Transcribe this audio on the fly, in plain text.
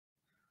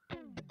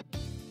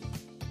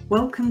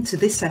Welcome to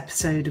this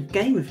episode of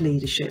Game of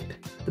Leadership,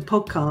 the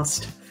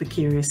podcast for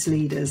curious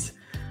leaders.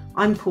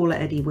 I'm Paula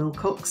Eddy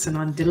Wilcox, and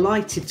I'm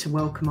delighted to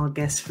welcome our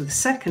guest for the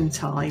second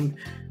time,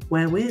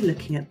 where we're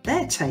looking at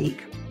their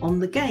take on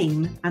the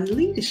game and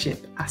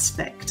leadership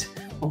aspect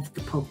of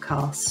the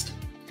podcast.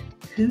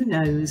 Who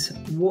knows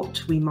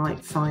what we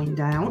might find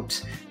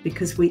out,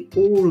 because we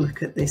all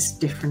look at this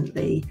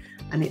differently,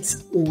 and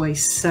it's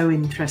always so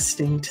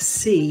interesting to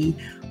see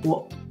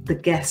what the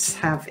guests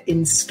have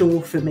in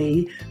store for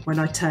me when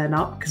I turn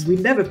up, because we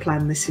never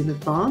plan this in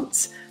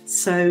advance.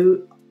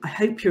 So I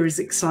hope you're as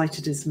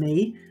excited as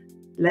me.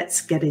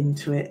 Let's get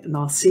into it, and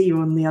I'll see you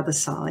on the other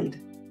side.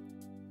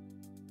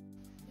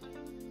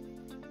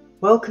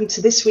 Welcome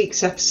to this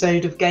week's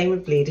episode of Game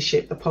of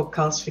Leadership, the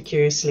podcast for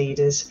curious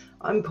leaders.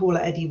 I'm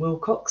Paula Eddy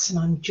Wilcox, and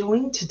I'm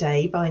joined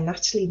today by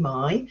Nathalie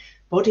May,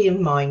 body and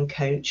mind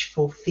coach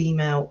for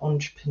female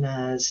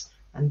entrepreneurs.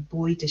 And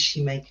boy, does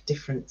she make a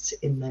difference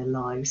in their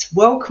lives.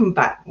 Welcome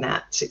back,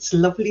 Nat. It's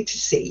lovely to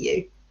see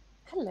you.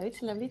 Hello,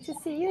 it's lovely to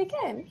see you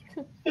again.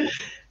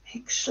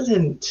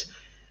 Excellent.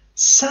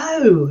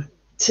 So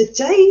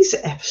today's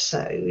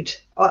episode,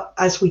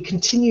 as we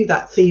continue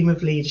that theme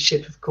of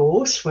leadership, of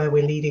course, where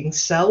we're leading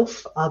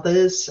self,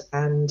 others,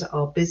 and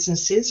our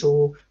businesses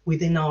or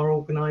within our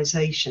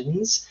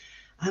organisations,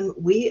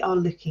 we are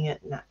looking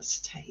at Nat's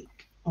take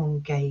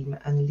on game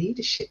and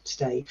leadership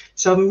today.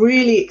 So I'm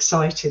really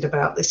excited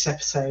about this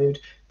episode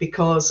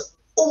because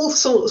all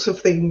sorts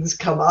of things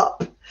come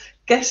up.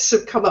 Guests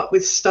have come up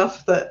with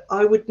stuff that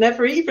I would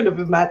never even have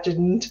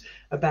imagined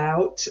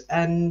about,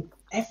 and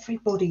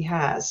everybody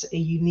has a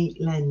unique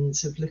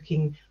lens of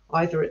looking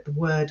either at the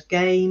word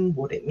game,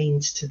 what it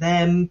means to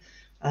them,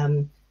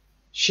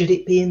 should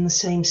it be in the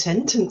same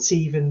sentence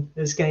even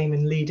as game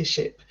and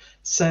leadership.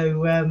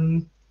 So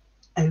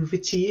over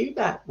to you,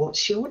 Nat.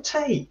 What's your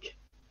take?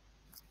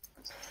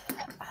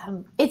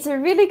 It's a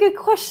really good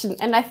question,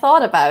 and I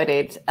thought about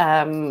it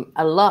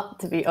a lot,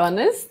 to be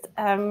honest,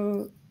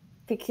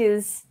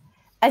 because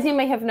as you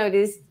may have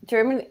noticed,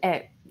 German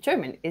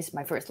is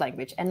my first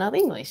language and not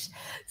English.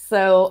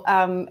 So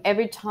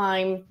every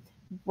time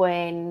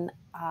when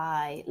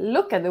I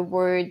look at the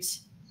word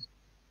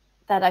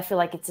that I feel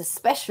like it's a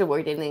special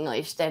word in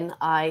English, then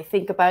I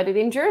think about it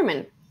in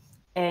German.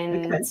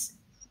 And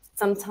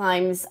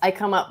sometimes they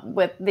come up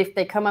with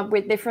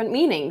different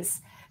meanings.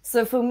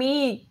 So for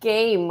me,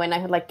 game, when I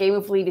had like Game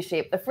of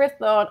Leadership, the first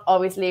thought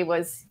obviously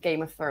was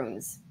Game of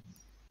Thrones.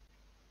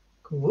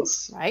 Of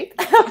course. Right?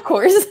 Of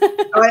course.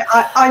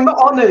 I'm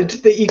honoured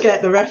that you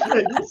get the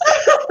reference.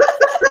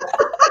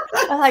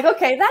 I'm like,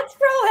 okay, that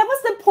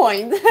was the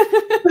point.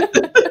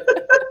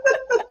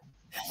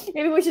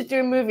 Maybe we should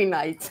do a movie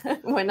night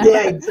when I'm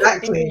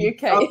exactly. in the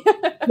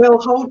UK. We'll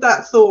hold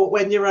that thought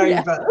when you're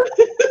over.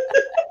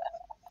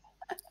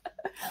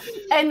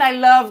 And I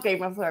love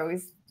Game of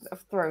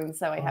Thrones,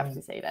 so I have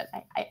to say that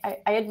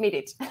I admit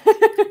it.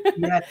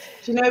 Yeah,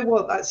 do you know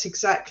what? That's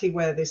exactly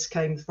where this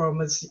came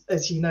from.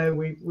 As you know,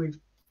 we've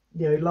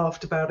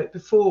laughed about it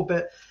before,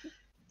 but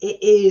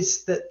it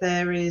is that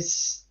there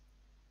is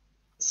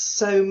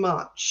so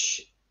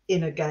much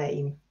in a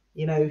game.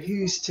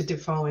 Who's to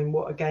define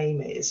what a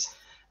game is?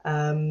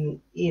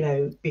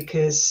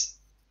 Because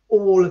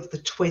all of the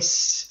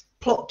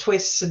plot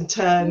twists and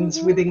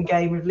turns within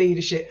Game of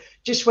Leadership,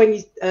 just when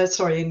you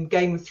in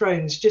Game of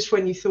Thrones, just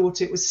when you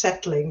thought it was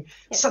settling,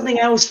 something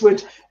else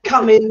would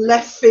come in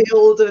left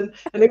field and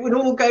it would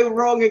all go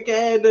wrong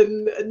again,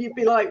 and you'd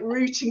be like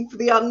rooting for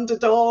the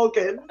underdog,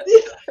 and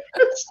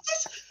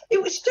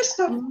it was just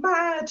a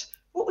mad,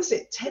 what was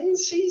it, 10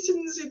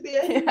 seasons in the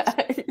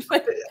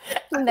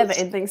end? Never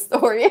ending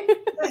story.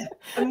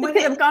 And when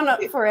they've gone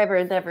up forever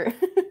and ever.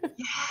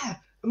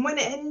 And when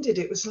it ended,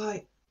 it was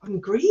like, I'm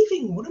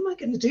grieving. What am I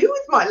going to do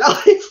with my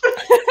life?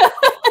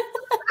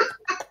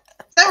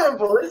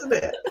 Terrible, isn't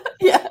it?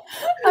 Yeah,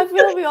 I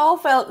feel we all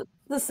felt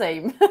the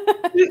same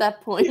at that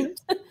point.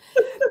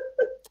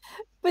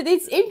 But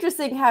it's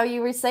interesting how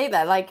you would say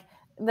that, like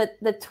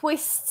the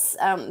twists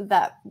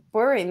that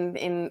were in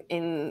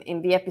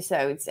the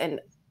episodes,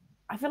 and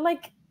I feel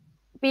like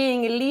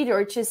being a leader,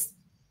 or just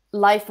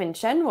life in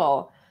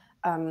general.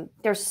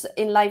 There's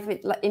in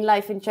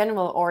life in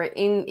general, or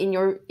in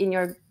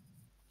your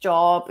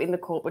job in the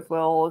corporate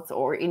world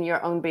or in your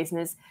own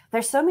business,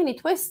 there's so many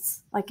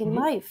twists, like in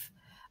life,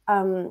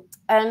 and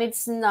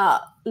it's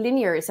not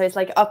linear, so it's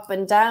like up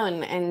and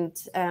down,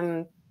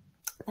 and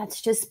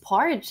that's just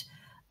part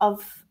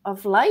of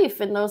life,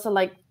 and also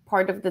like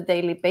part of the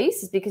daily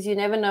basis, because you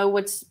never know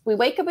we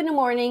wake up in the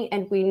morning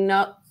and we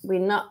not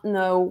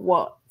know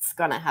what's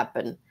gonna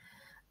happen.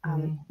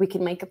 We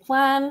can make a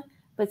plan,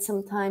 but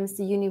sometimes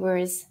the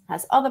universe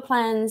has other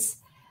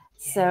plans,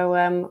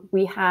 so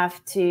we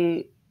have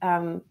to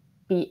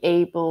be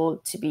able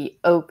to be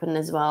open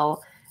as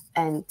well,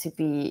 and to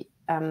be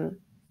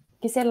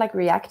you said like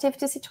reactive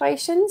to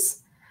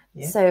situations.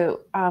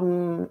 So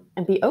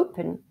and be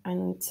open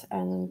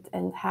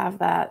and have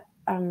that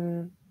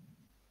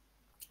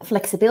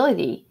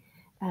flexibility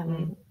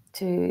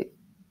to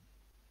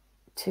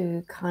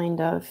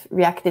kind of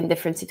react in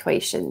different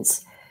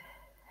situations.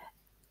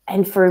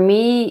 And for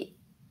me,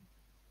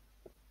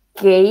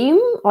 game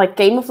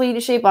of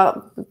leadership,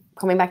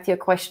 coming back to your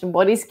question,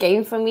 what is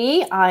game for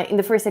me? In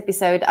the first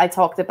episode, I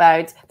talked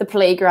about the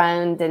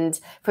playground, and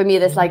for me,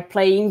 there's like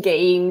playing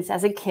games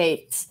as a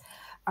kid.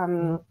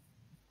 And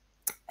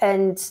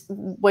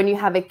when you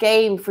have a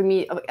game for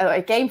me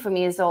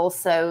is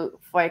also,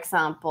 for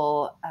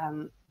example,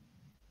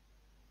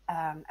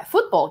 a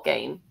football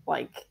game.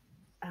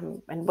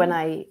 And when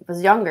I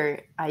was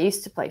younger, I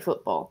used to play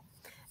football.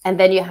 And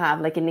then you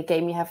have, like in the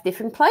game, you have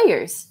different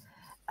players.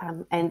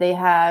 And they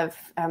have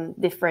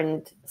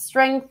different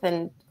strengths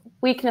and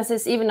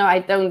weaknesses, even though I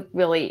don't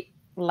really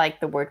like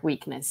the word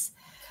weakness.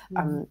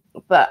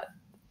 But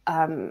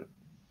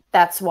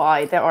that's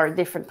why there are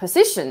different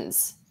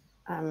positions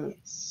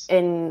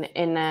in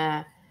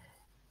a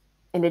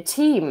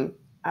team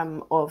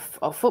of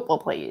football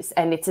players.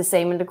 And it's the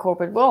same in the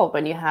corporate world.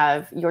 When you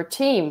have your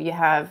team, you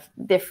have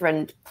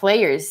different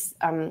players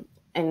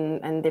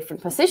in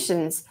different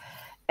positions.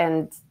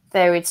 And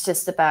there it's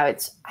just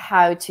about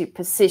how to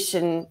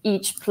position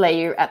each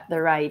player at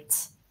the right,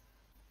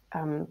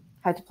 how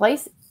to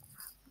place.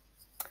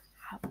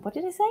 What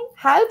did I say?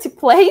 How to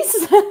place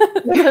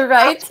the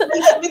right.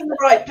 In the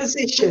right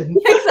position.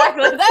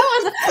 Exactly. That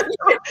was.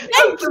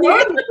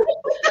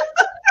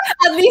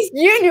 At least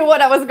you knew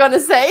what I was going to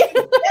say.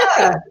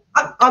 Yeah,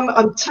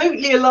 I'm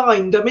totally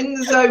aligned. I'm in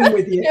the zone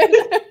with you.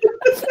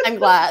 I'm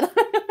glad.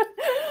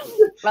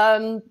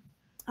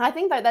 I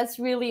think that's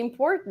really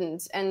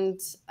important, and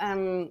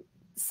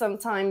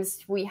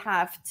sometimes we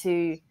have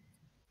to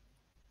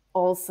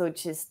also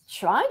just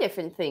try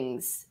different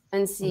things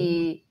and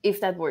see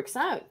if that works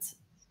out,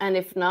 and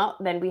if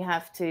not, then we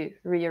have to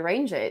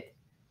rearrange it.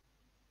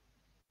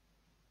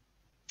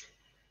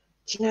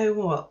 Do you know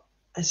what?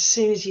 As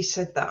soon as you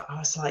said that, I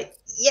was like,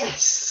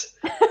 yes,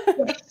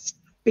 yes,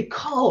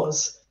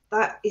 because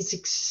that is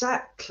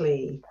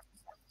exactly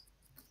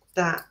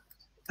that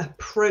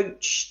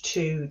approach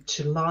to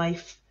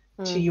life,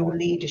 to your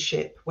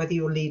leadership, whether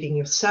you're leading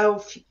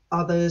yourself,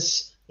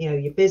 others,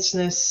 your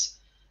business.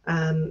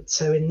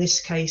 So in this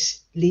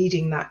case,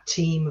 leading that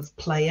team of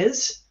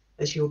players,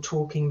 as you're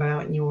talking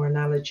about in your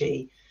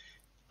analogy,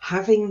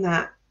 having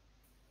that,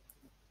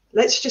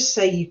 let's just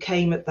say you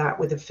came at that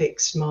with a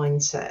fixed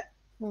mindset.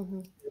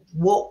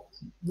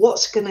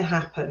 What's going to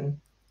happen?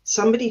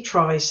 Somebody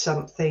tries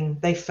something,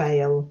 they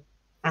fail,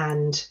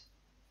 and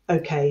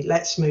okay,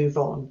 let's move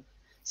on.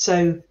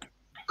 So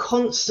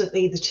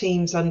constantly the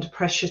team's under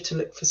pressure to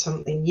look for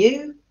something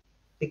new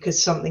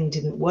because something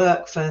didn't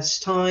work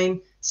first time,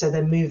 so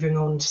they're moving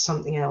on to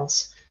something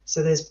else.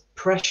 So there's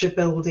pressure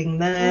building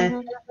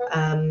there.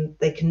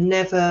 They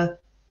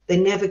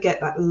never get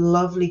that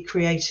lovely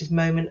creative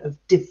moment of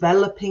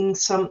developing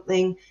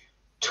something,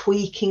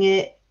 tweaking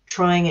it,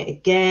 trying it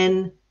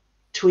again,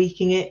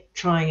 tweaking it,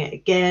 trying it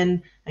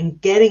again,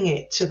 and getting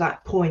it to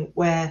that point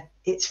where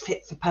it's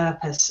fit for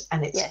purpose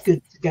and it's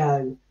good to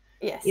go.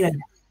 Yes.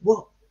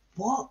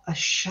 What a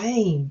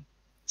shame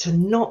to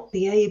not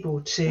be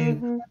able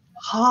to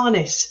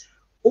harness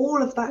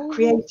all of that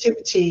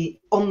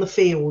creativity on the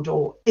field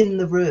or in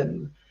the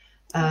room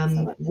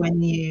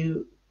when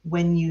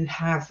you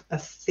have a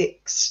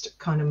fixed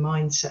kind of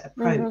mindset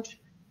approach.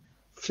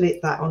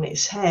 Flip that on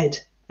its head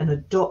and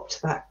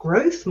adopt that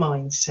growth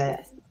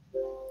mindset.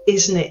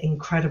 Isn't it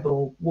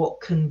incredible what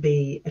can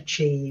be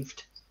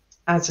achieved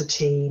as a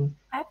team?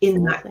 Absolutely.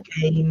 In that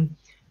game,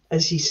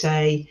 as you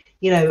say,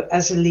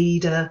 as a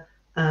leader,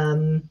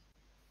 and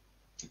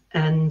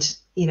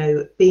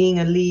being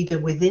a leader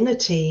within a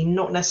team,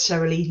 not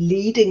necessarily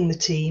leading the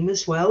team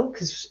as well,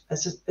 because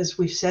as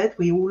we've said,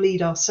 we all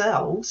lead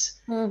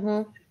ourselves.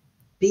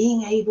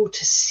 Being able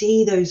to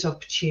see those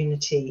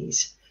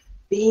opportunities,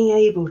 being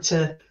able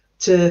to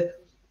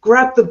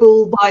grab the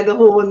bull by the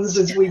horns,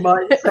 as we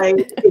might say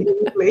in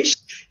English,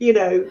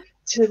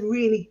 to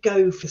really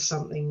go for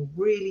something,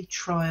 really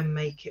try and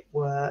make it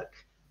work,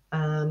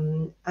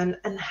 and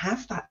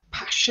have that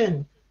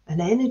passion and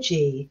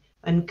energy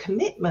and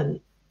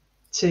commitment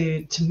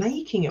to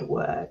making it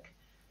work.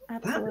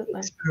 Absolutely. That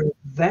makes for a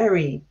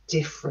very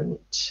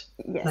different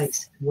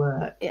place to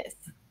work. Yes.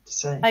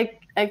 So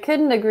I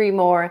couldn't agree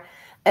more.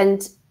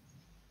 And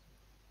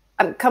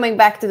I'm coming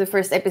back to the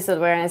first episode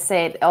where I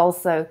said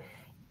also,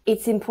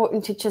 it's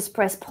important to just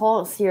press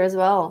pause here as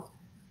well,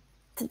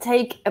 to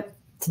take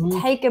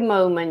a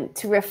moment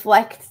to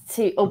reflect,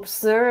 to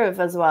observe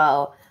as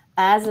well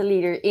as a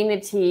leader in a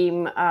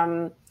team,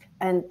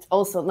 and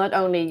also not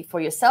only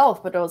for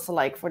yourself but also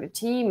like for the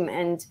team,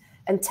 and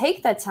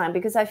take that time,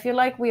 because I feel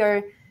like we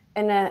are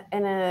in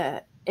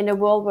a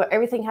world where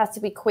everything has to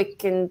be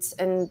quick and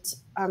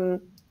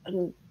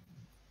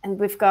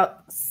we've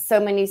got so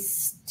many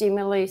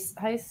stimuli,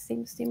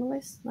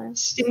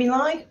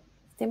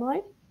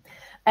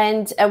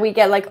 and we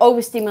get like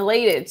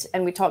overstimulated,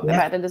 and we talked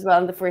about it as well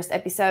in the first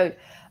episode,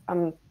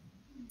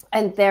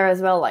 and there as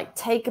well, like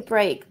take a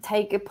break,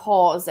 take a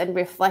pause, and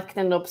reflect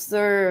and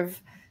observe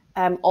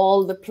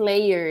all the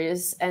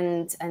players,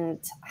 and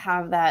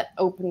have that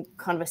open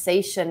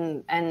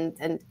conversation,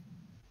 and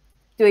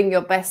doing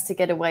your best to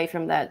get away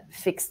from that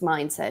fixed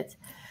mindset.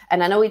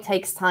 And I know it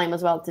takes time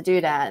as well to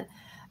do that,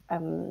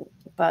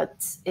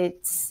 but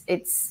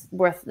it's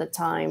worth the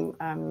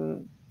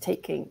time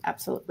taking.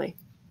 Absolutely.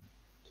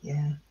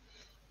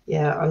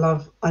 Yeah, I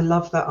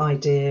love that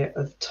idea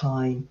of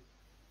time.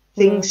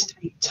 Things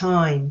take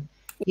time.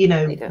 You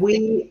know,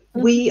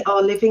 we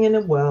are living in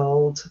a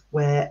world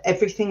where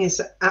everything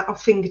is at our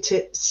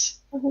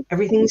fingertips.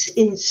 Everything's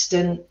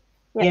instant.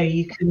 You know,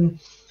 you can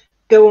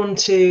go on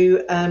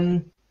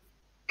to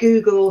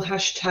Google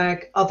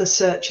hashtag other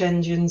search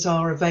engines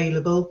are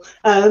available.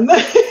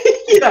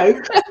 You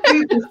know,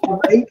 Google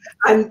something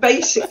and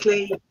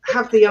basically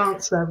have the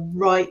answer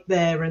right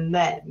there and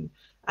then.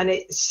 And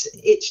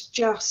it's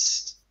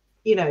just,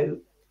 you know,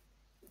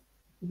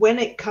 when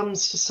it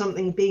comes to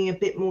something being a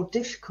bit more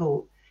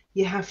difficult,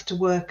 you have to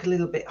work a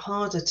little bit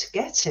harder to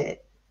get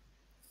it.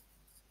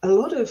 A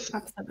lot of,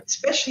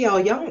 especially our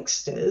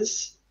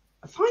youngsters,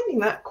 are finding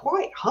that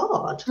quite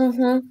hard.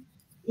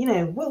 You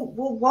know, well,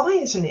 why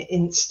isn't it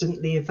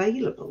instantly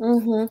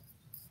available?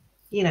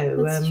 You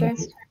know,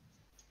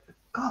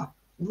 God,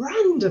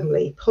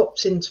 randomly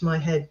popped into my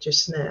head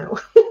just now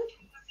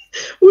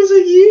was a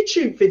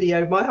YouTube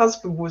video my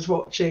husband was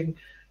watching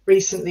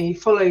recently. He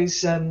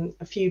follows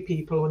a few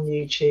people on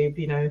YouTube,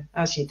 you know,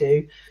 as you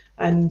do,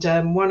 and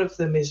one of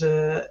them is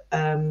a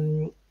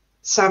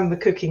Sam the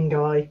cooking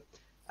guy.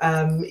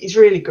 He's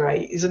really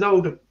great. He's an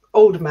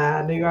older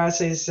man who has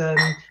his own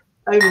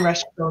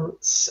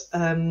restaurants.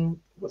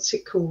 What's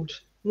it called?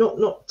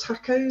 Not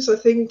Tacos, I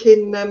think,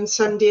 in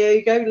San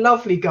Diego.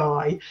 Lovely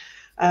guy.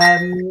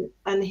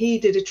 And he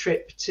did a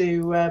trip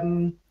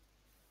to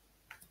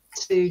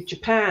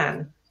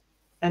Japan,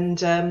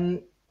 and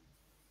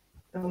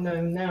oh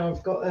no, now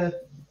I've got a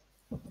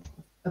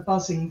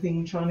buzzing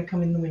thing trying to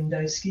come in the window.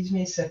 Excuse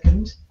me a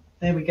second.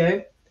 There we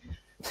go.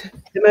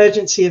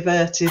 Emergency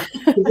averted.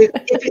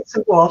 If it's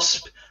a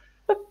wasp,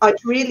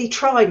 I'd really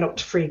try not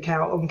to freak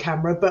out on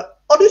camera, but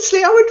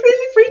honestly, I would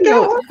really freak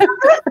out on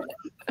camera.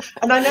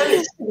 And I know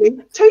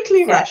it's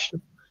totally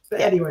irrational.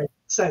 But anyway,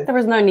 so there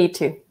was no need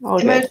to.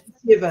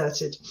 Emergency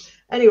averted.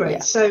 Anyway,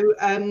 so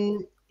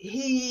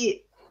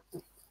he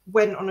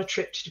went on a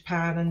trip to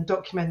Japan and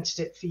documented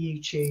it for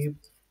YouTube.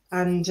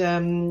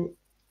 And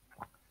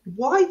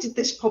why did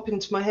this pop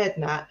into my head,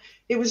 Nat?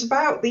 It was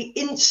about the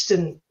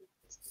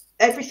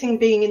everything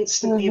being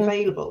instantly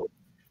available.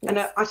 And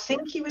I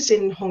think he was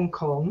in Hong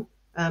Kong.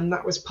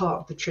 That was part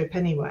of the trip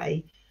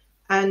anyway.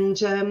 And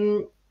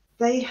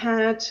they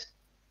had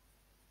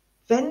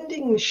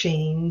vending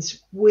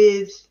machines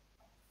with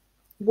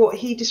what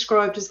he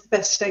described as the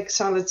best egg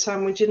salad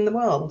sandwich in the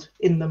world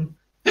in them.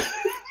 I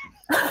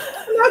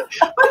know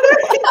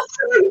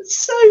it sounds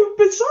so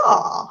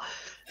bizarre.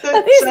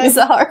 That is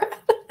bizarre.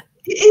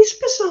 It is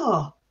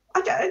bizarre.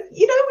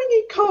 You know, when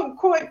you can't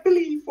quite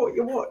believe what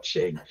you're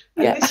watching.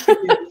 And this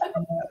video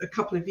was a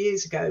couple of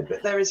years ago,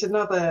 but there is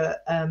another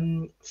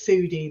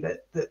foodie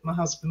that my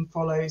husband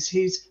follows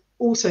who's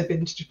also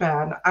been to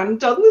Japan and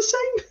done the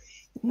same.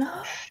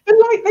 No. And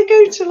like they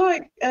go to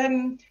like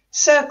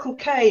Circle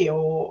K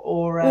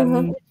or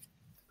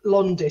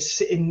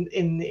Londis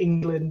in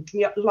England,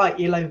 like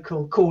your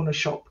local corner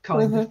shop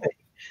kind of thing.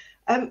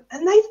 And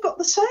they've got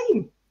the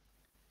same.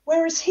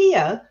 Whereas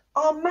here,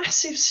 our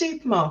massive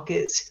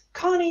supermarkets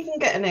can't even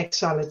get an egg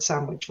salad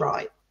sandwich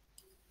right.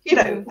 You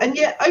know, and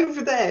yet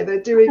over there,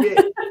 they're doing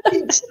it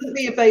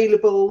instantly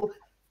available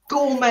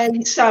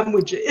gourmet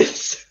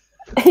sandwiches.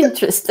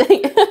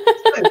 Interesting.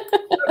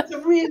 That's a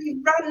really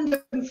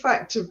random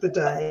fact of the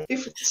day.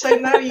 So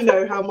now you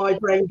know how my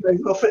brain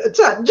goes off at a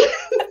tangent.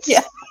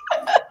 Yeah.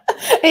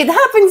 It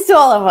happens to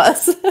all of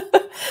us. And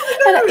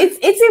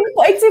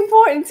it's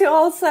important to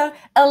also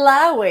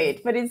allow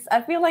it, but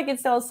I feel like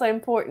it's also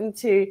important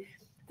to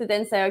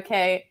then say,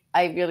 okay,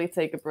 I really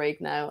take a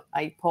break now.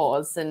 I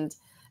pause, and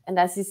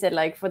as you said,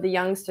 like for the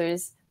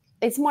youngsters,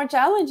 it's more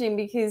challenging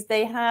because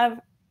they have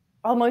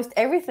almost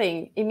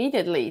everything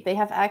immediately. They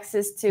have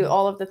access to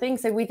all of the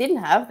things that we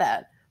didn't have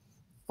that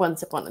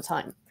once upon a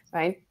time,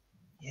 right?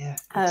 Yeah,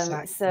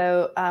 exactly.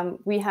 So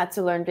we had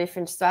to learn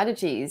different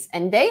strategies,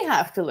 and they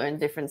have to learn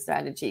different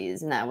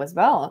strategies now as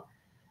well.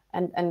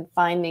 And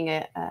finding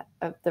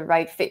the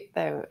right fit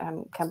there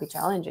can be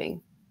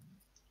challenging.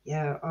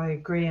 Yeah, I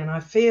agree. And I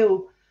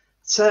feel,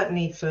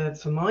 certainly for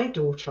my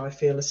daughter, I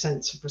feel a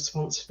sense of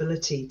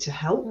responsibility to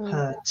help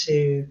her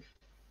to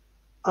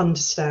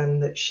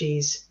understand that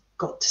she's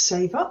got to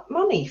save up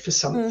money for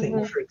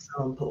something, for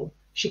example.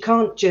 She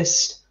can't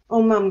just,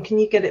 oh, Mum, can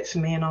you get it for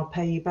me and I'll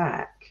pay you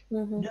back?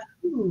 No,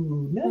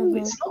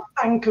 it's not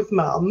Bank of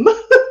Mum.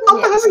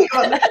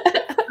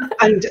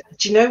 And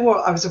do you know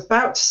what? I was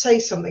about to say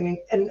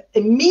something, and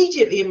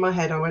immediately in my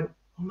head I went,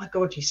 oh my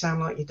God, you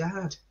sound like your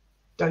dad.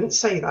 Don't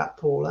say that,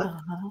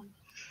 Paula.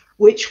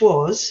 Which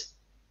was,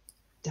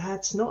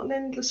 Dad's not an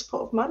endless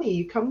pot of money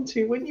you come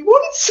to when you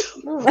want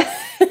some.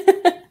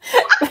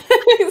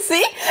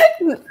 See?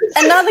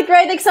 Another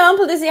great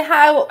example to see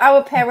how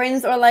our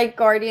parents or like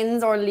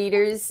guardians or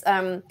leaders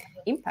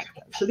impact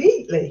us.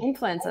 Completely.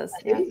 Influence us.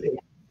 Completely. Yeah.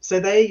 So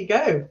there you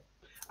go.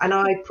 And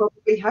I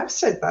probably have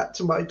said that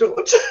to my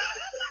daughter.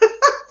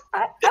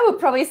 I would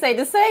probably say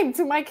the same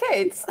to my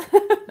kids.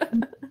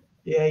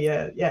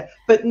 Yeah.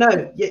 But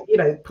no, you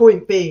know,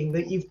 point being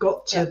that you've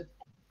got to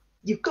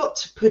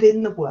put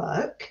in the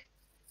work,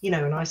 you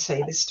know, and I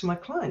say this to my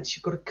clients,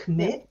 you've got to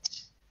commit.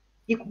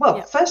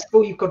 First of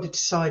all, you've got to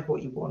decide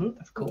what you want,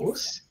 of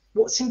course.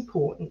 What's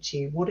important to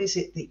you? What is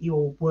it that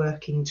you're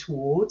working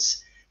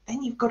towards?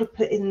 Then you've got to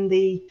put in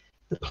the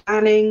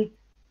planning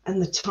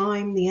and the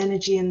time, the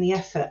energy and the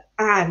effort,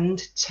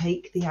 and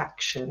take the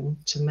action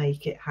to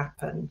make it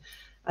happen.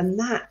 And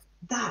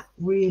that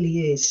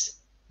really is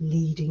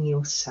leading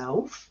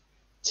yourself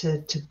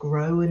to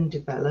grow and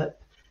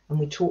develop. And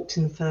we talked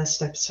in the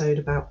first episode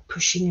about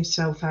pushing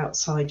yourself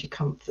outside your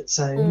comfort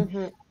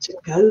zone to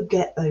go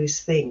get those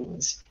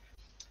things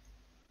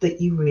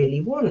that you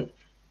really want.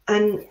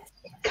 And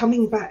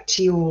coming back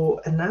to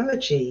your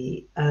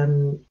analogy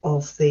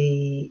of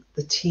the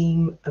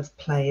team of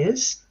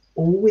players,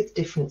 all with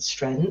different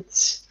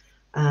strengths,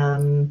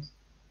 and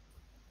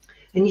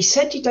you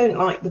said you don't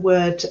like the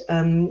word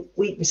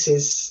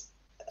weaknesses,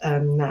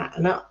 Nat,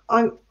 and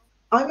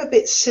I'm a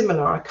bit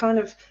similar. I kind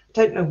of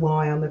don't know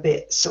why I'm a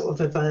bit sort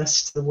of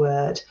averse to the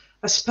word.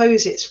 I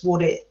suppose it's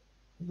what it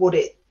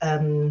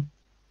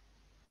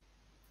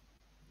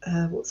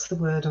what's the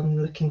word I'm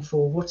looking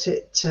for?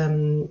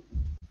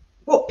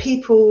 What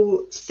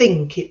people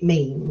think it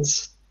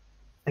means,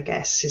 I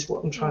guess, is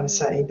what I'm trying to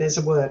say. There's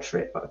a word for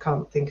it, but I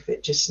can't think of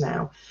it just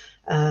now.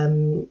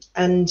 And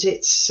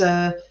it's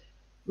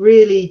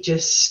really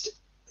just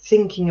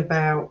thinking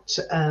about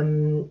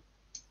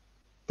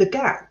the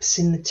gaps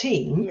in the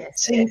team.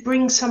 So you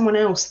bring someone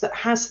else that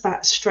has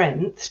that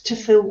strength to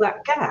fill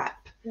that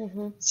gap.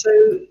 So,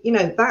 you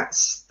know,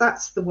 that's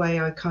the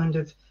way I kind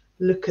of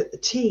look at the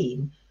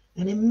team.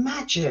 And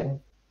imagine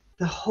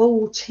the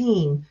whole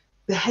team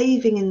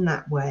behaving in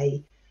that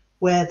way,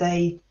 where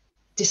they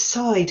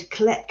decide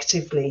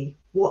collectively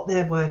what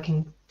they're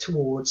working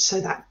towards. So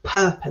that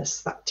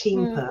purpose, that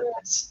team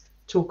purpose,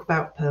 talk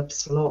about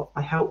purpose a lot.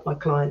 I help my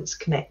clients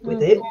connect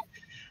with it.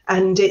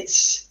 And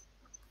it's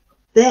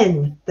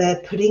then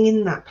they're putting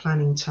in that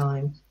planning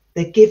time.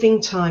 They're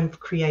giving time for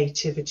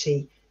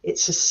creativity.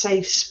 It's a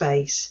safe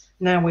space.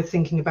 Now we're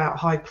thinking about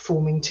high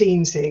performing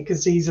teams here,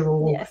 because these are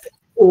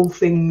all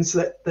things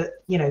that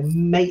you know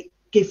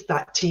give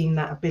that team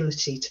that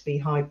ability to be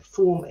high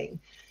performing,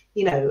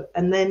 you know.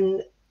 And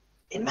then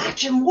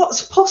imagine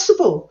what's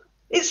possible.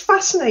 It's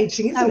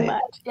fascinating, isn't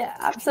it? Yeah,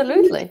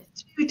 absolutely.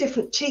 Two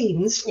different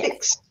teams,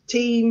 fixed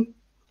team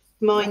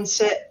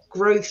mindset,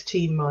 growth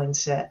team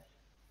mindset.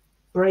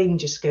 Brain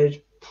just goes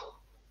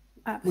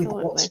with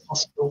what's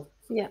possible.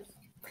 Yeah.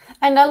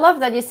 And I love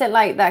that you said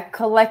like that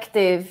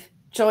collective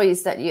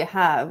choice that you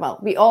have. Well,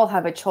 we all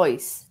have a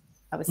choice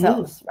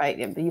ourselves,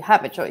 right? You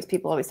have a choice.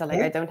 People always say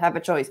like, I don't have a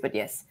choice, but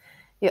yes,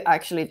 you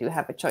actually do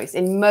have a choice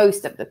in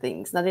most of the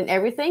things, not in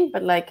everything,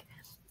 but like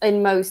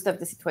in most of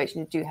the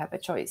situations, you do have a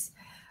choice.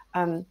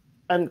 And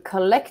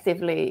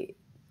collectively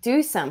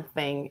do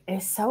something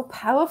is so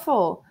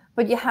powerful,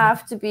 but you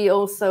have to be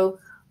also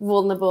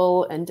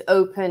vulnerable and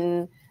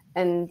open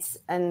and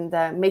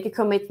make a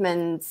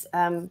commitment,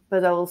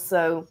 but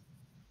also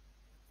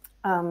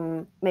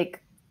make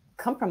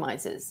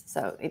compromises.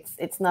 So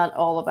it's not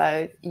all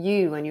about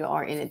you when you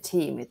are in a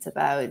team. It's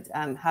about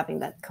having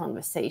that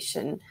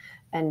conversation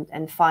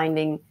and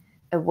finding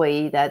a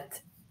way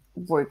that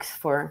works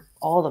for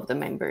all of the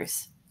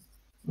members.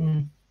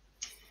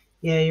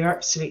 Yeah, you're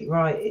absolutely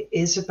right. It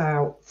is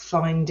about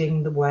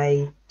finding the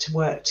way to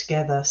work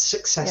together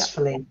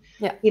successfully.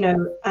 You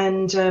know,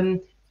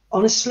 and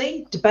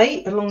honestly,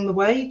 debate along the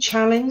way,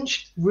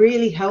 challenge,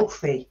 really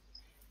healthy.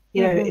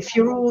 You know, if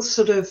you're all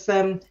sort of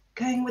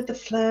going with the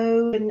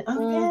flow and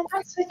yeah,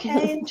 that's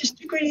okay, and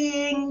just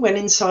agreeing, when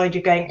inside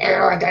you're going,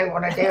 oh, I don't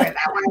want to do it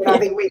that way, I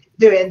think we can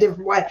do it a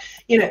different way,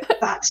 you know,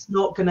 that's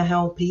not going to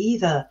help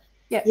either.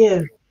 You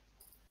know,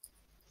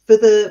 for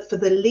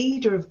the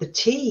leader of the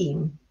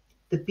team,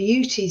 the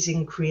beauty's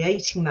in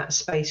creating that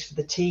space for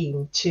the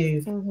team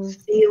to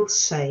feel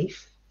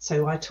safe.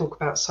 So I talk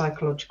about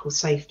psychological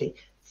safety.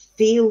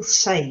 Feel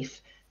safe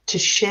to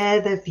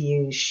share their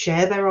views,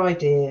 share their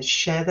ideas,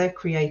 share their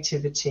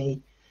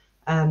creativity,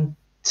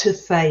 to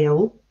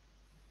fail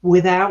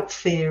without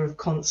fear of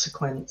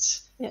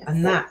consequence.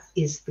 And that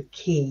is the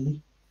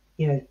key,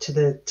 you know, to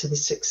the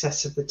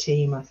success of the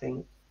team, I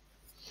think.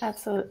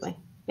 Absolutely.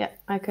 Yeah,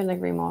 I couldn't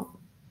agree more.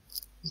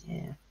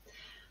 Yeah.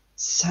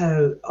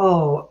 So,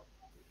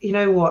 you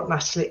know what,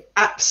 Nathalie,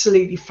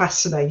 absolutely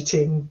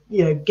fascinating,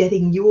 you know,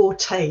 getting your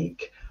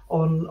take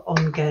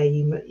on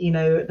game, you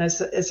know. And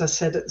as I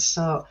said at the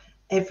start,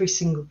 every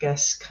single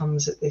guest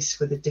comes at this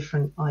with a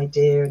different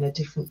idea and a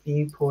different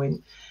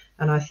viewpoint.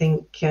 And I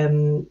think,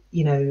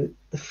 you know,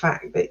 the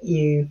fact that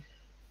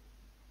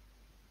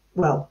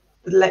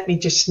let me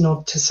just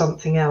nod to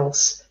something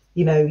else.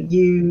 You know,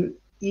 you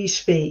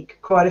speak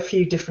quite a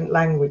few different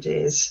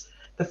languages.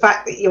 The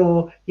fact that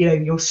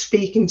you're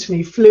speaking to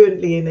me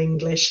fluently in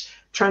English,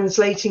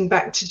 translating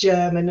back to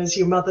German as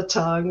your mother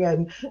tongue,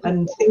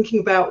 and thinking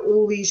about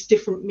all these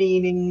different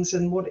meanings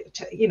and what it,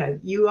 you know,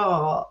 you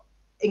are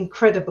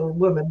incredible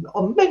woman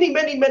on many,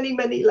 many, many,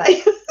 many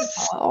layers.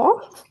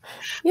 Oh,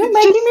 you're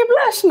making me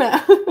blush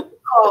now.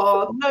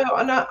 Oh no,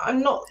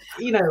 I'm not,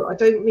 I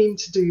don't mean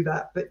to do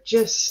that, but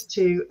just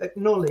to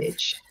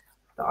acknowledge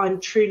that I'm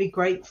truly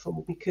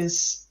grateful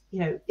because,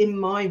 in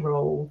my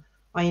role,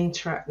 I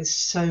interact with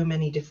so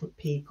many different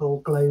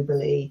people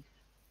globally,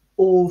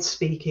 all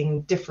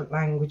speaking different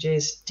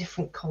languages,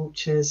 different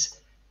cultures.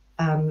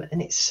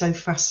 And it's so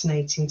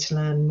fascinating to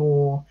learn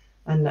more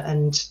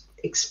and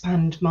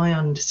expand my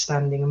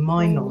understanding and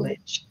my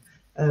knowledge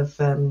of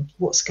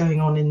what's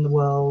going on in the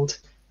world.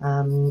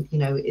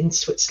 In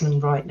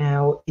Switzerland right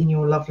now, in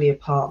your lovely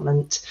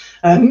apartment.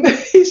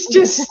 It's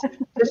just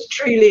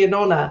truly an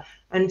honour.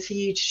 And for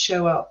you to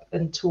show up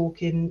and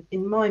talk in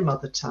my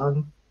mother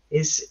tongue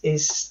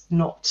is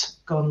not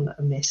gone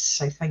amiss.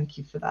 So thank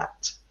you for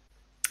that.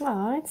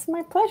 Oh, it's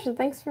my pleasure.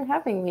 Thanks for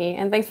having me.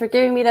 And thanks for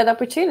giving me that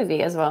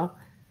opportunity as well.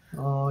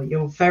 Oh,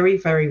 you're very,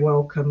 very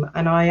welcome.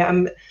 And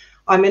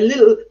I'm a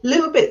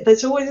little bit,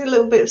 there's always a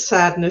little bit of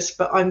sadness,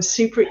 but I'm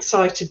super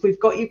excited. We've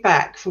got you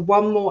back for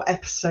one more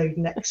episode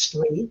next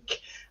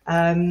week.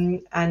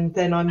 And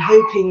then I'm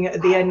hoping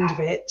at the end of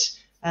it,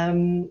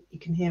 you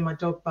can hear my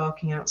dog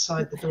barking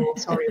outside the door.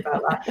 Sorry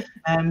about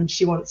that.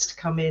 She wants to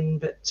come in,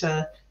 but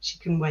she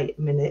can wait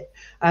a minute.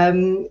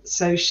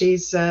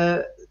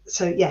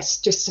 So yes,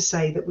 just to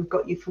say that we've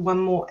got you for one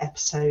more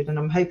episode, and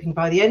I'm hoping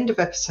by the end of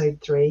episode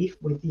 3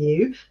 with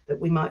you that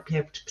we might be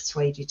able to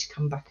persuade you to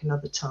come back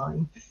another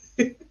time.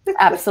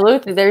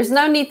 Absolutely. There's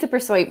no need to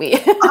persuade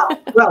me.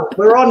 Well,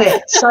 we're on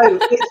it. So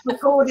it's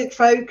recorded,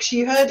 folks.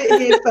 You heard it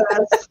here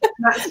first.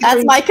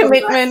 That's my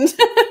commitment.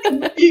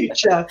 In the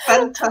future.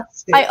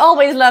 Fantastic. I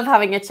always love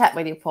having a chat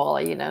with you,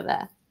 Paula. You know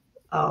that.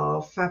 Oh,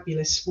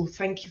 fabulous. Well,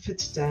 thank you for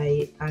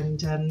today.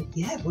 And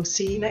we'll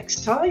see you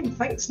next time.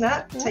 Thanks,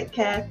 Nat. Yeah. Take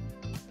care.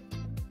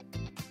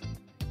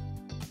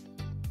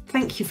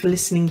 Thank you for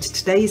listening to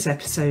today's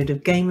episode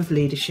of Game of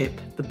Leadership,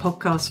 the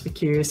podcast for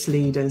curious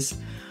leaders.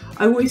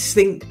 I always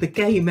think the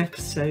game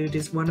episode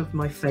is one of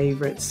my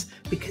favourites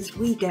because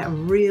we get a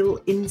real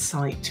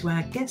insight to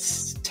our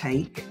guests'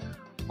 take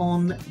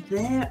on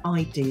their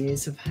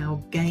ideas of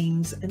how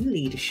games and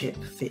leadership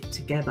fit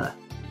together.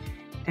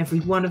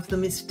 Every one of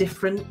them is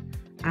different,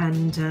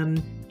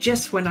 and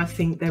just when I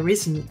think there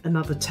isn't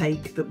another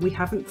take that we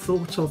haven't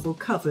thought of or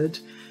covered,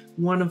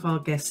 one of our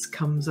guests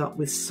comes up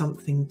with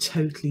something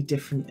totally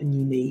different and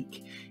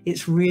unique.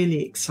 It's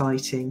really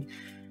exciting.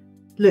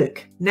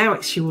 Look, now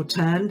it's your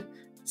turn.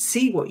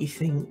 See what you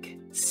think,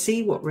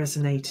 see what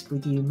resonated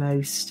with you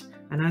most.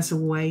 And as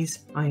always,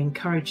 I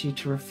encourage you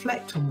to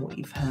reflect on what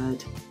you've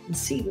heard and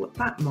see what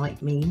that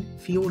might mean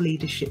for your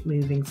leadership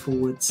moving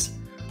forwards.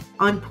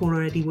 I'm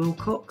Paula Eddie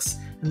Wilcox,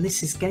 and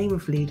this is Game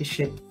of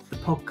Leadership, the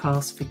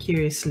podcast for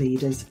curious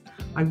leaders.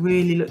 I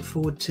really look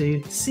forward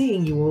to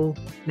seeing you all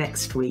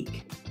next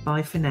week.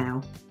 Bye for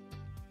now.